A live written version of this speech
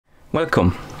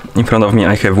Welcome. In front of me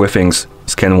I have WITHINGS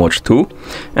ScanWatch 2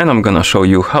 and I'm gonna show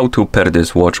you how to pair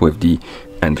this watch with the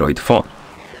Android phone.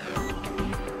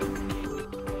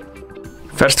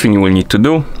 First thing you will need to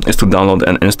do is to download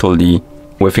and install the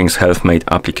WITHINGS HealthMate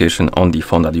application on the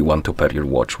phone that you want to pair your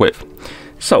watch with.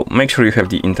 So make sure you have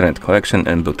the internet connection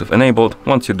and Bluetooth enabled.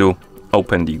 Once you do,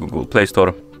 open the Google Play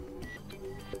Store.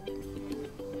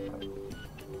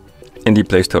 In the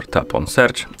Play Store, tap on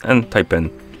search and type in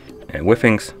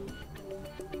WITHINGS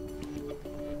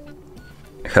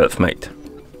HealthMate.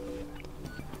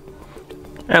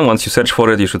 And once you search for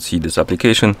it, you should see this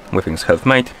application, WITHINGS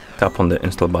HealthMate. Tap on the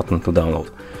install button to download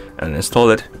and install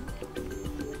it.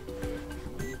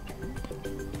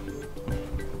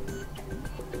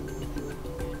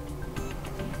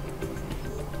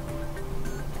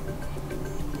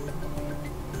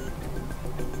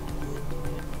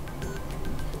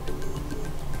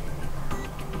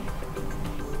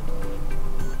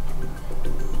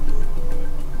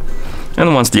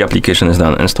 And once the application is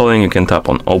done installing, you can tap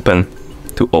on Open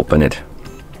to open it.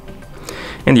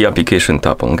 In the application,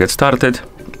 tap on Get Started,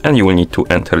 and you will need to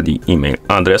enter the email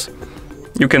address.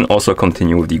 You can also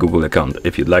continue with the Google account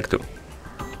if you'd like to.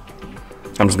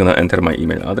 I'm just gonna enter my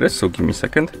email address, so give me a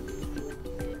second.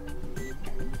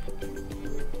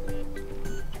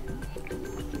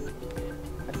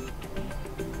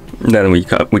 Then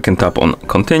we can tap on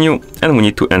Continue, and we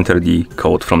need to enter the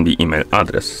code from the email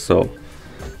address. So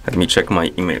let me check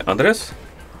my email address.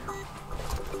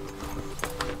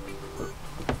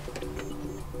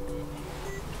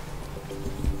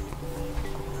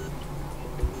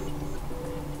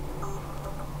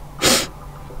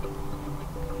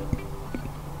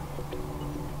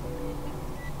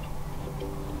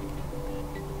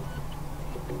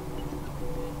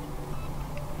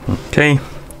 Okay,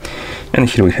 and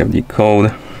here we have the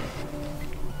code.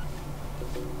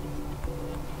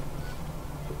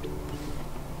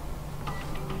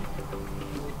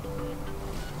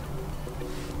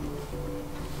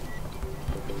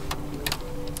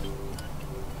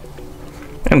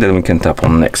 And then we can tap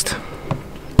on Next.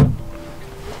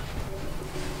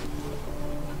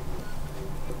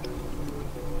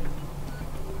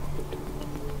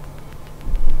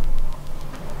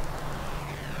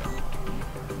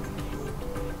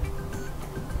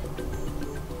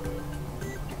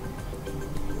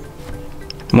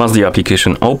 Once the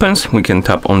application opens, we can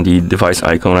tap on the device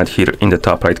icon right here in the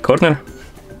top right corner.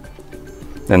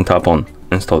 Then tap on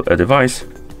Install a device.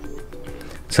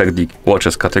 Select the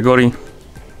watches category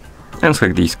and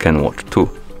select the ScanWatch 2.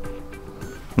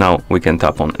 Now we can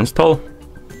tap on Install,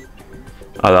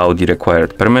 allow the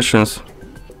required permissions,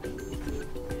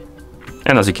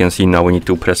 and as you can see, now we need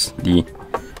to press the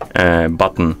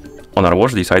button on our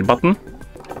watch, the side button,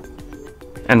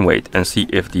 and wait and see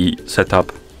if the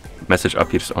setup message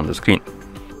appears on the screen.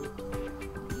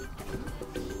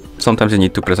 Sometimes you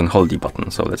need to press and hold the button,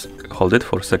 so let's hold it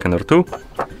for a second or two.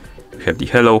 We have the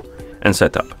hello and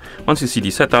setup. Once you see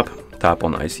the setup, tap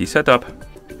on I see setup.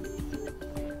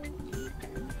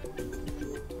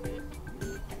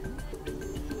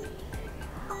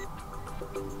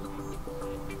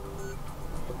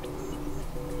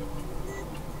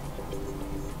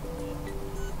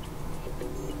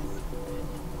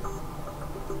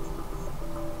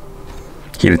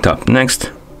 Here tap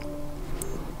Next,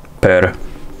 pair,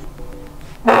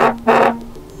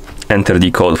 enter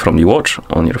the code from the watch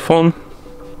on your phone,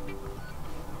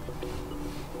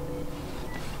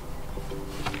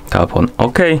 tap on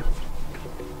OK,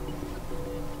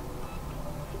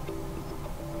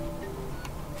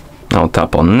 now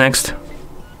tap on Next,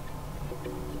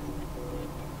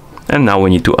 and now we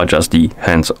need to adjust the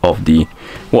hands of the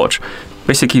watch.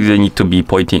 Basically they need to be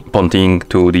pointing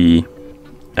to the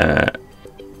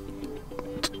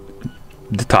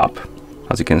top,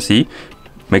 as you can see.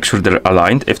 Make sure they're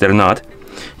aligned. If they're not,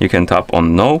 you can tap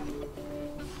on No,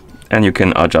 and you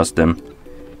can adjust them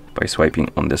by swiping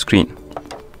on the screen.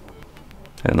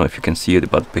 I don't know if you can see it,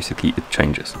 but basically it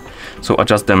changes. So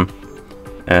adjust them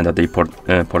and that they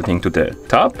pointing to the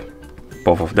top,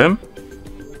 both of them,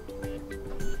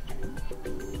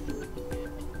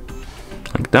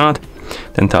 like that.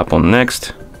 Then tap on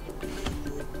Next.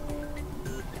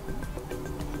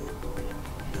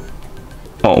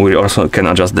 Oh, we also can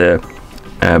adjust the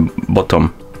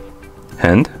bottom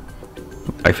hand.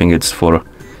 I think it's for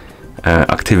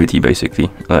activity,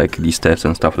 basically, like these steps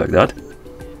and stuff like that.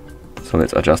 So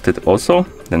let's adjust it also.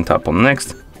 Then tap on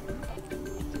Next.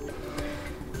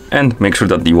 And make sure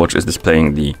that the watch is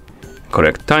displaying the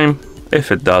correct time.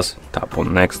 If it does, tap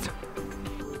on Next.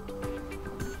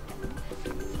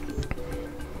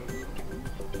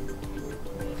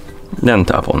 Then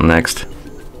tap on Next.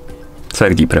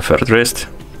 Select the preferred wrist,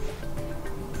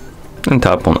 and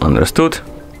tap on Understood,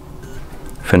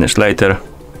 Finish later.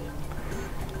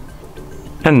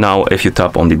 And now if you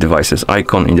tap on the devices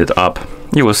icon in that app,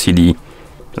 you will see the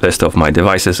list of my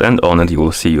devices, and on it you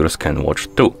will see your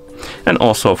ScanWatch too. And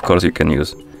also, of course, you can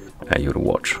use your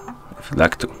watch if you'd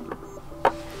like to.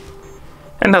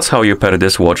 And that's how you pair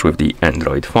this watch with the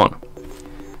Android phone.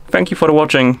 Thank you for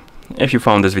watching. If you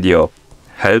found this video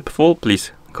helpful,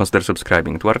 please consider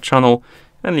subscribing to our channel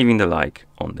and leaving the like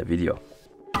on the video.